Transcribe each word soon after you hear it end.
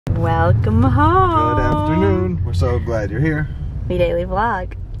Welcome home. Good afternoon. We're so glad you're here. We daily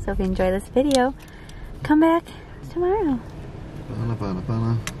vlog. So if you enjoy this video, come back tomorrow.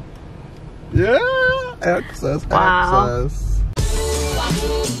 Yeah! Access, wow. access.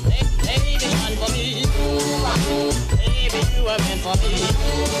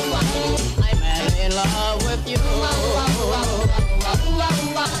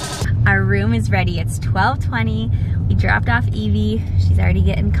 Our room is ready. It's 12:20. We dropped off Evie. She's already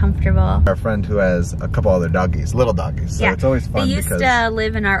getting comfortable. Our friend who has a couple other doggies, little doggies. So yeah, it's always fun. They used to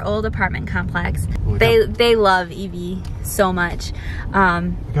live in our old apartment complex. They love Evie so much. We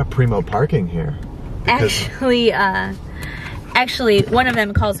got primo parking here. Actually, one of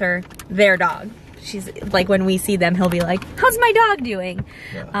them calls her their dog. She's like, when we see them, he'll be like, "How's my dog doing?"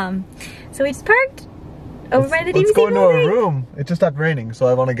 Yeah. So we just parked over by the DVC Let's go into our building. room. It just stopped raining, so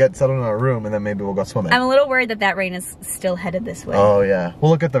I want to get settled in our room, and then maybe we'll go swimming. I'm a little worried that rain is still headed this way. Oh yeah, we'll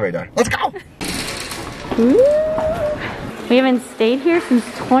look at the radar. Let's go. Ooh. We haven't stayed here since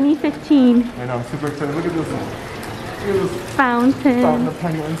 2015. I know, I'm super excited. Look at this. Look at this Fountain. Fountain of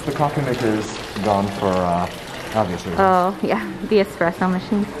penguins. The coffee maker's gone for obvious reasons. Oh yeah, the espresso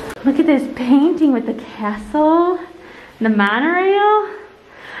machine. Look at this painting with the castle, the monorail.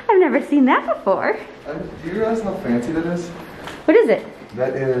 I've never seen that before. Do you realize how fancy that is? What is it?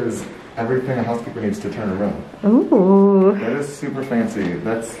 That is everything a housekeeper needs to turn a room. Ooh. That is super fancy.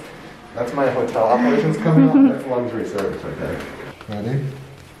 That's my hotel operations coming up. That's luxury service right there. Ready?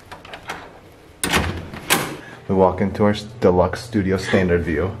 We walk into our deluxe studio standard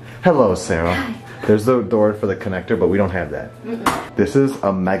view. Hello, Sarah. There's the door for the connector, but we don't have that. This is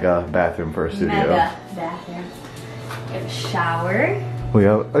a mega bathroom for a studio. Mega bathroom. We have a shower. We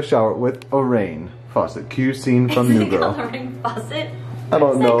have a shower with a rain faucet. Cue scene from New Girl. Is it a rain faucet? I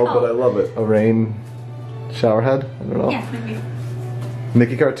don't know, but I love it. A rain shower head? I don't know. Yeah, maybe.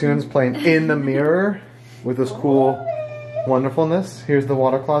 Mickey cartoons playing in the mirror with this cool wonderfulness. Here's the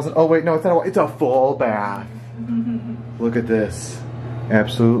water closet. Oh wait, no, it's not it's a full bath. Look at this.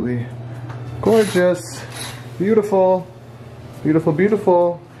 Absolutely gorgeous. Beautiful. Beautiful,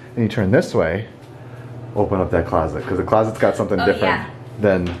 beautiful. And you turn this way, open up that closet, because the closet's got something different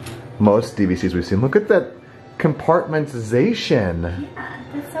than most DVCs we've seen. Look at that compartmentization. Yeah,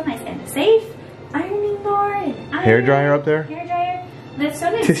 that's so nice. And safe, ironing board, hair dryer up there. Hair dryer. That's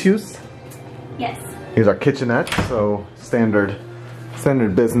so nice. Tissues. Yes. Here's our kitchenette. So standard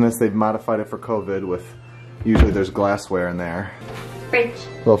business. They've modified it for COVID with usually there's glassware in there. Fridge.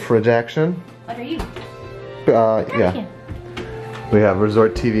 Little fridge action. What are you? Yeah. We have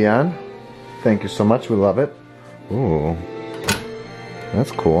resort TV on. Thank you so much. We love it. Ooh,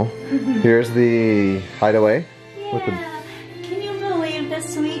 that's cool. Here's the hideaway. Yeah. With the, can you believe the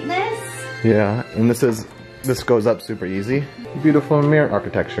sweetness? yeah, and this goes up super easy. Beautiful mirror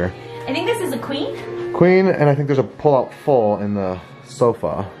architecture. I think this is a queen. Queen, and I think there's a pull-out full in the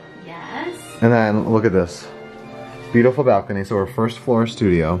sofa. Yes. And then look at this. Beautiful balcony. So our first floor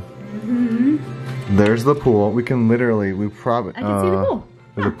studio. There's the pool. We can literally, we probably. I can see the pool.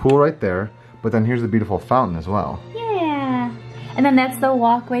 There's a pool right there. But then here's the beautiful fountain as well. Yeah. And then that's the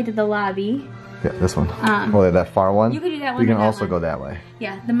walkway to the lobby. Yeah, this one. Well, that far one. You could do that one. We can also go that way.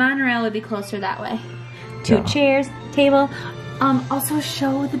 Yeah, the monorail would be closer that way. Two chairs, table. Also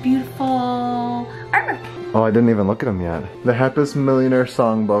show the beautiful artwork. Oh, I didn't even look at them yet. The Happiest Millionaire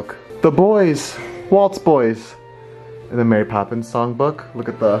Songbook. The Boys. Waltz Boys. And the Mary Poppins Songbook. Look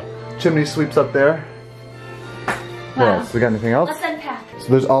at the chimney sweeps up there. What else? We got anything else? Let's unpack. So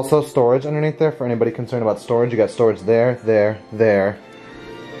there's also storage underneath there for anybody concerned about storage. You got storage there, there, there.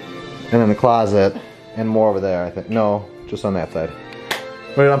 And then the closet and more over there, I think. No, just on that side.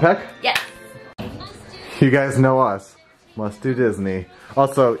 Ready to unpack? Yes. You guys know us. Must do Disney.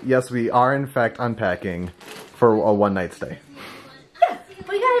 Also, yes, we are in fact unpacking for a one-night stay. Yeah,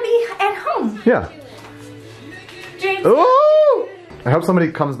 we gotta be at home. Yeah. James. Ooh! I hope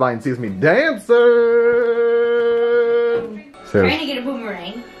somebody comes by and sees me dancing. Trying to get a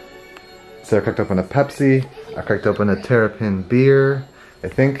boomerang. Sarah cracked open a Pepsi. I cracked open a Terrapin beer. I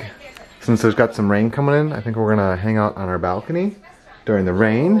think since there's got some rain coming in, I think we're gonna hang out on our balcony during the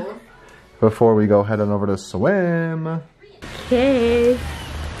rain before we go head on over to swim. Okay.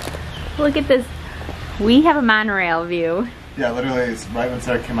 Look at this. We have a monorail view. Yeah, literally, it's right when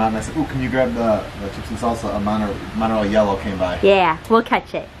Sarah came out and I said, ooh, can you grab the chips and salsa? A monorail yellow came by. Yeah, we'll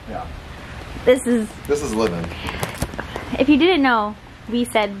catch it. Yeah. This is living. If you didn't know, we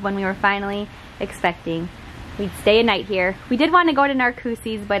said when we were finally expecting we'd stay a night here. We did want to go to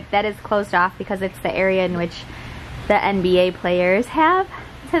Narcoossee's, but that is closed off because it's the area in which the NBA players have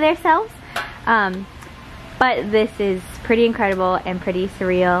to themselves. But this is pretty incredible and pretty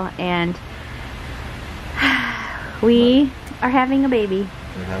surreal, and we are having a baby.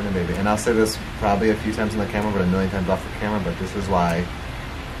 We're having a baby. And I'll say this probably a few times on the camera, but a million times off the camera, but this is why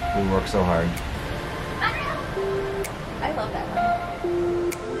we work so hard. I love that one.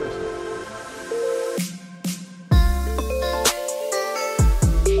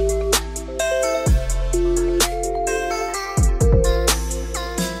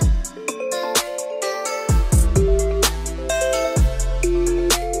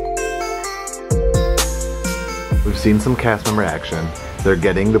 We've seen some cast member action. They're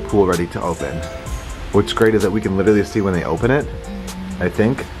getting the pool ready to open. What's great is that we can literally see when they open it, I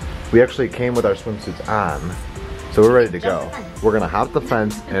think. We actually came with our swimsuits on, so we're ready to go. We're gonna hop the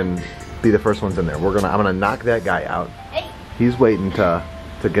fence and be the first ones in there. I'm gonna knock that guy out. He's waiting to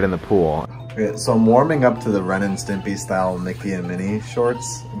get in the pool. Okay, so I'm warming up to the Ren and Stimpy style Mickey and Minnie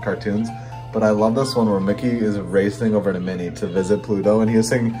shorts and cartoons, but I love this one where Mickey is racing over to Minnie to visit Pluto, and he is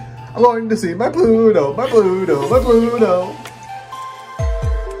saying, "I'm going to see my Pluto, my Pluto, my Pluto."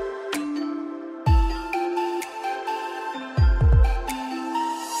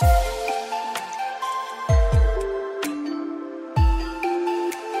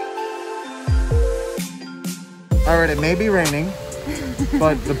 Alright, it may be raining,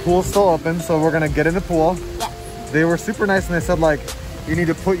 but the pool's still open, so we're gonna get in the pool. Yeah. They were super nice and they said like, you need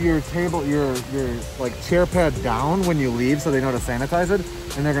to put your table, your like chair pad down when you leave so they know to sanitize it.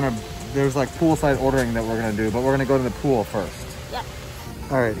 And there's like poolside ordering that we're gonna do, but we're gonna go to the pool first. Yep.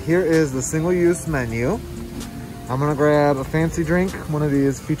 Alright, here is the single-use menu. I'm gonna grab a fancy drink, one of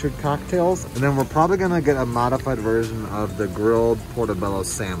these featured cocktails, and then we're probably gonna get a modified version of the grilled portobello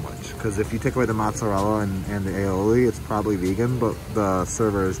sandwich. Because if you take away the mozzarella and the aioli, it's probably vegan, but the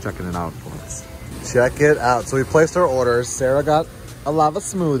server is checking it out for us. Check it out. So we placed our orders. Sarah got a lava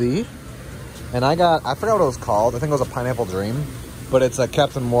smoothie, and I forgot what it was called. I think it was a pineapple dream, but it's a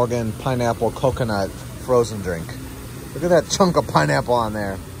Captain Morgan pineapple coconut frozen drink. Look at that chunk of pineapple on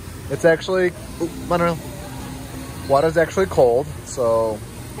there. It's actually, I don't know. Water's actually cold, so.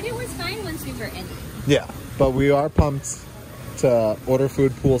 But it was fine once we were in. Yeah, but we are pumped to order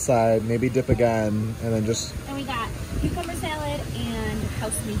food poolside, maybe dip again, and then just. And we got cucumber salad and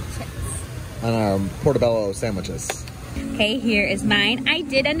house-made chips. On our portobello sandwiches. Okay, here is mine. I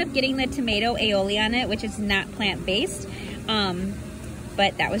did end up getting the tomato aioli on it, which is not plant-based.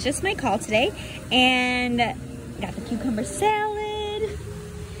 But that was just my call today. And got the cucumber salad.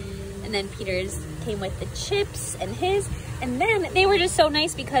 And then Peter's came with the chips and his. And then they were just so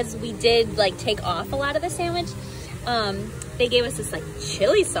nice because we did like take off a lot of the sandwich. They gave us this like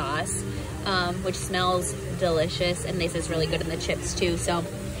chili sauce, which smells delicious. And they say it's really good in the chips too. So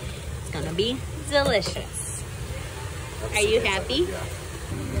it's gonna be delicious. Are you happy? Yeah.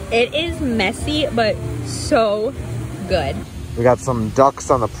 It is messy, but so good. We got some ducks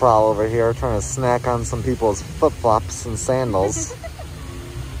on the prowl over here trying to snack on some people's flip-flops and sandals.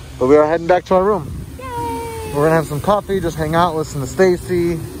 But we are heading back to our room. Yay. We're gonna have some coffee, just hang out, listen to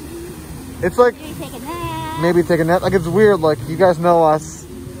Stacy. It's like maybe take a nap. Like it's weird, like you guys know us.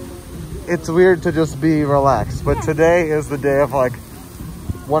 It's weird to just be relaxed. But today is the day of like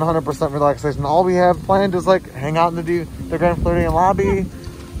 100% relaxation. All we have planned is like hang out in the Grand Floridian lobby,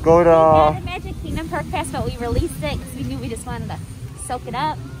 go to... We had a Magic Kingdom Park Pass, but we released it because we knew we just wanted to soak it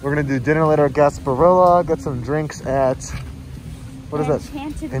up. We're gonna do dinner later at Gasparilla, get some drinks at... What is that?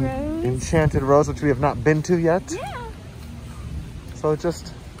 Enchanted Rose. Enchanted Rose, which we have not been to yet. Yeah. So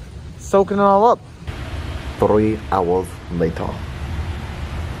just soaking it all up. 3 hours later.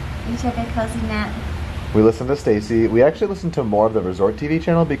 You took a cozy nap. We listened to Stacy. We actually listened to more of the Resort TV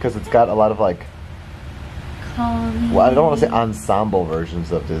channel because it's got a lot of like, well, I don't want to say ensemble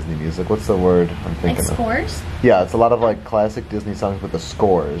versions of Disney music. What's the word I'm thinking of? Like scores? Yeah, it's a lot of like classic Disney songs with the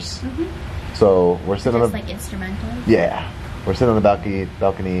scores. Mm-hmm. So we're sitting on the... like instrumentals? Yeah. We're sitting on the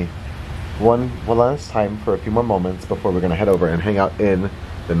balcony one last time for a few more moments before we're going to head over and hang out in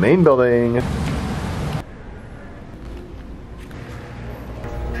the main building.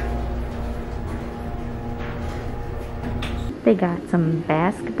 They got some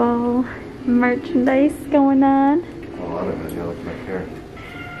basketball merchandise going on. A lot of it, yeah, look back here.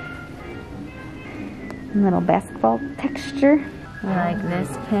 Little basketball texture. I like this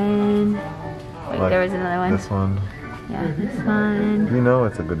pen. Wait, like there was another one. This one. Yeah, this one. You know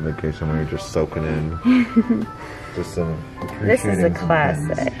it's a good vacation when you're just soaking in. Just this is a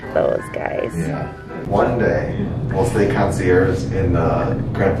classic, those guys. Yeah. One day, we'll stay concierge in the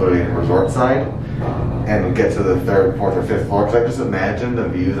Grand Floridian resort side and get to the 3rd, 4th, or 5th floor. Because I just imagine the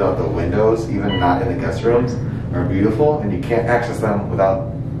views out the windows, even not in the guest rooms, are beautiful, and you can't access them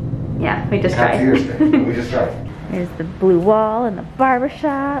without Yeah, we just That's tried. your thing. We just tried. There's the blue wall and the barber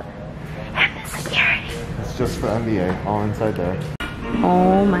shop. And the security. It's just for NBA, all inside there.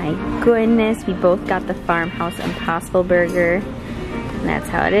 Oh my goodness, we both got the Farmhouse Impossible Burger. And that's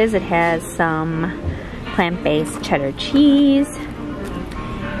how it is. It has some plant-based cheddar cheese.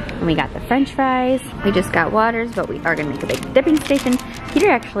 And we got the french fries. We just got waters, but we are gonna make a big dipping station.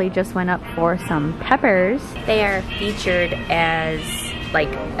 Peter actually just went up for some peppers. They are featured as like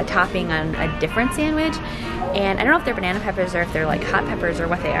a topping on a different sandwich. And I don't know if they're banana peppers or if they're like hot peppers or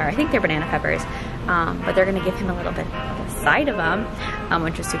what they are. I think they're banana peppers. But they're gonna give him a little bit of a side of them,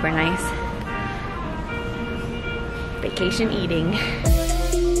 which is super nice. Vacation eating.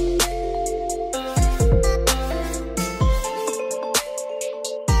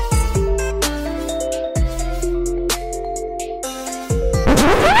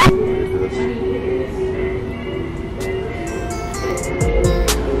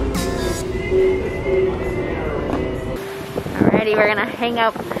 Alrighty, we're gonna hang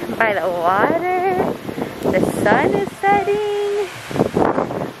out by the water. The sun is setting.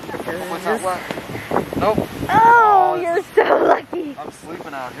 What's that what? Nope. Oh, you're so lucky. I'm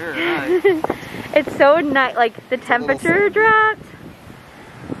sleeping out here tonight. It's so nice. Like the temperature dropped.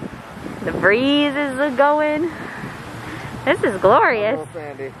 The breeze is going. This is glorious. Hello,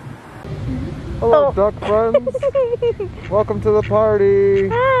 Sandy. Hello, duck friends. Welcome to the party.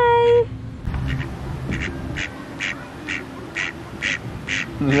 Hi.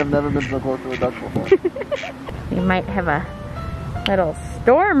 I've never been so close to a duck before. We might have a little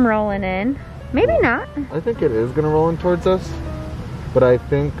storm rolling in. Maybe not. I think it is gonna roll in towards us, but I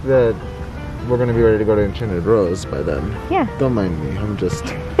think that we're gonna be ready to go to Enchanted Rose by then. Yeah. Don't mind me, I'm just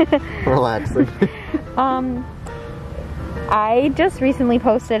relaxing. I just recently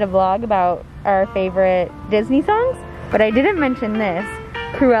posted a vlog about our favorite Disney songs, but I didn't mention this.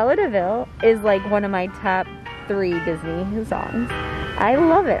 Cruella de Vil is like one of my top 3 Disney songs. I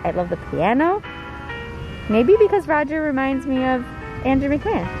love it. I love the piano. Maybe because Roger reminds me of Andrew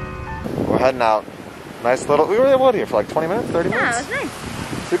McMahon. We're heading out. Nice little, we were able here for like 20 minutes, 30 minutes? Yeah, it was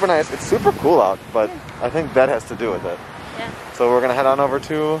nice. Super nice. It's super cool out, but I think that has to do with it. Yeah. So we're gonna head on over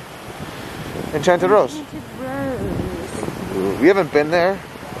to Enchanted Rose. Enchanted Rose. We haven't been there.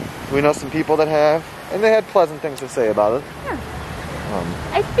 We know some people that have, and they had pleasant things to say about it. Yeah.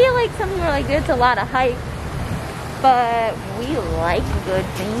 I feel like some people are like, it's a lot of hype, but we like a good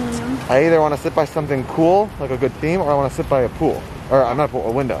theme. I either want to sit by something cool, like a good theme, or I want to sit by a pool. Or I'm not a pool,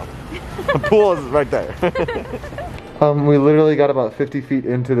 a window. The pool is right there. We literally got about 50 feet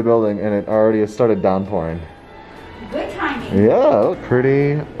into the building and it already has started downpouring. Good timing. Yeah,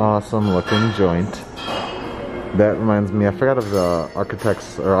 pretty awesome looking joint. That reminds me, I forgot of the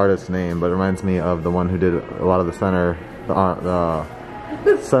architect's or artist's name, but it reminds me of the one who did a lot of the center, the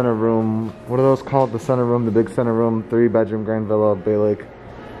center room. What are those called? The center room, the big center room, 3-bedroom Grand Villa, Bay Lake.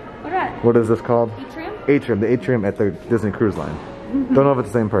 What is this called? Atrium? Atrium, the atrium at the Disney Cruise Line. Don't know if it's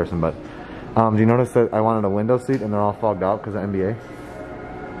the same person, but do you notice that I wanted a window seat and they're all fogged out because of NBA?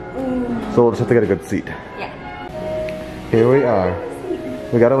 So we'll just have to get a good seat. Yeah. Here we are.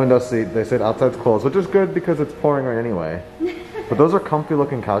 We got a window seat. They said outside's closed, which is good because it's pouring rain anyway. But those are comfy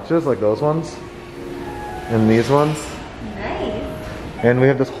looking couches, like those ones. And these ones. Nice. And we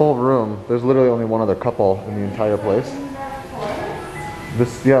have this whole room. There's literally only one other couple in the entire place.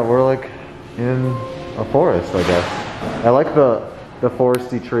 This, yeah, we're like in a forest, I guess. I like the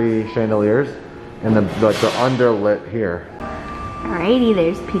foresty tree chandeliers and the underlit here. Alrighty,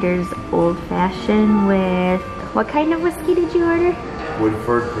 there's Peter's Old Fashioned with, what kind of whiskey did you order?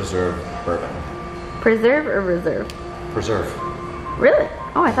 Woodford Preserve Bourbon. Preserve or reserve? Preserve. Really?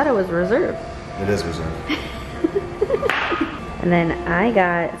 Oh, I thought it was reserve. It is reserve. And then I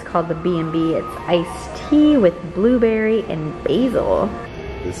got, it's called the B&B. It's iced tea with blueberry and basil.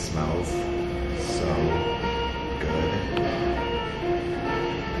 This smells so good.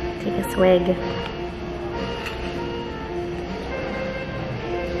 Take a swig.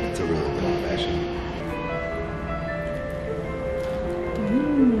 It's a really good old fashioned.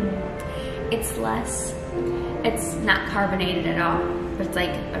 It's less, it's not carbonated at all. But it's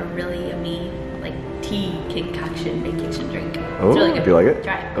like a really yummy, like tea concoction vacation drink. Oh, it's really good. do you like it?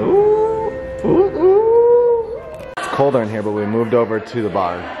 Try it. Ooh, ooh, ooh. It's colder in here, but we moved over to the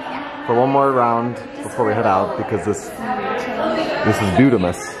bar for one more round before we head out because this is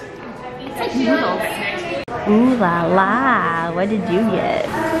beautimous. It's like noodles. Ooh la la, what did you get?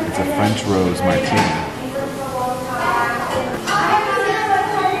 It's a French rose martini.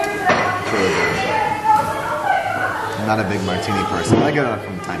 I'm not a big martini person. I get it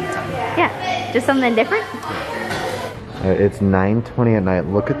from time to time. Yeah, just something different? It's 9:20 at night.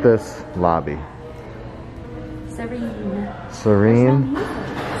 Look at this lobby. Serene. Serene.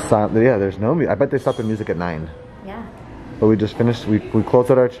 Yeah, there's no music. I bet they stopped the music at 9. Yeah. But we just finished. We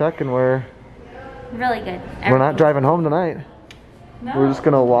closed out our check and we're really good. We're not driving home tonight. No. We're just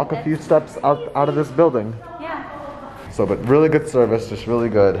gonna walk a few steps out of this building. Yeah. So, but really good service, just really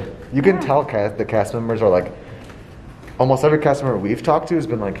good. You can tell the cast members are like, almost every cast member we've talked to has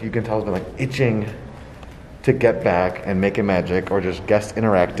been like, you can tell has been like itching to get back and making magic, or just guests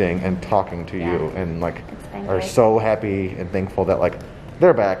interacting and talking to you, and like are so happy and thankful that like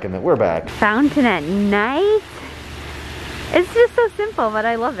they're back and that we're back. Fountain at night? It's just so simple, but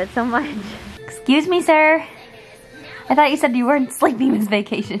I love it so much. Excuse me, sir. I thought you said you weren't sleeping this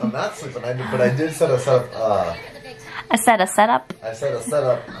vacation. I'm not sleeping, but I did set a setup. I set a setup? I set a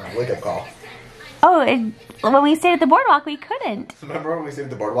setup wake-up call. Oh, when we stayed at the boardwalk, we couldn't. Remember when we stayed at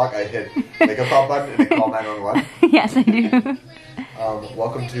the boardwalk, I hit wake-up call button and it called 911? Yes, I do.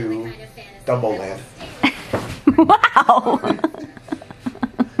 Welcome to Dumbo Land. Wow.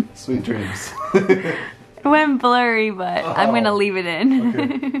 Sweet dreams. It went blurry, but I'm gonna leave it in.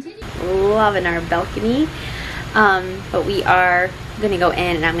 Okay. Loving our balcony. But we are gonna go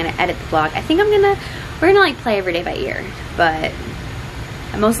in and I'm gonna edit the vlog. I think we're gonna like play every day by ear, but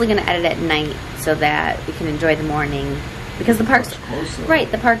I'm mostly gonna edit at night so that we can enjoy the morning, because the parks,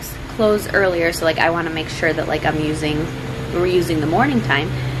 the parks close earlier, so like I wanna make sure that like we're using the morning time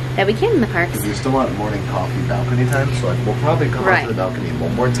that we can in the parks. We still want morning coffee balcony time, so like we'll probably come out to the balcony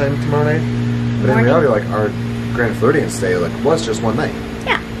one more time tomorrow night. But in reality, like our Grand Floridian stay was just one night.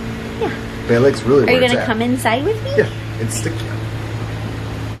 Yeah. Bay Lake's really Are you gonna come inside with me? Yeah, it's sticky.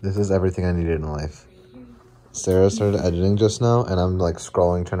 This is everything I needed in life. Sarah started editing just now, and I'm like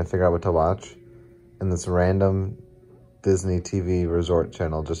scrolling, trying to figure out what to watch. And this random Disney TV resort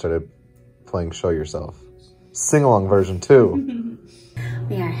channel just started playing Show Yourself. Sing-along version 2.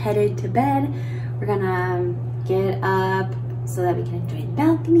 We are headed to bed. We're gonna get up so that we can enjoy the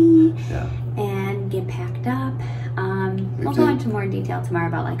balcony and get packed up. We'll go into more detail tomorrow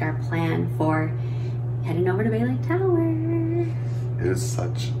about like our plan for heading over to Bay Lake Tower. It is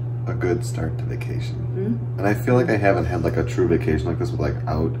such a good start to vacation. And I feel like I haven't had like a true vacation like this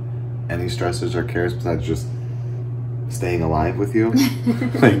without any stresses or cares besides just staying alive with you.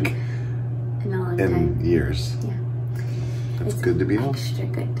 Like in years. Yeah. It's good to be home. Extra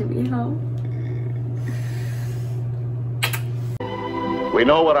good to be home. We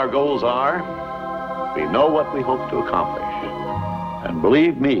know what our goals are. We know what we hope to accomplish. And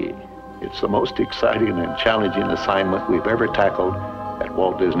believe me, it's the most exciting and challenging assignment we've ever tackled at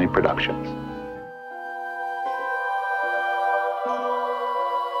Walt Disney Productions.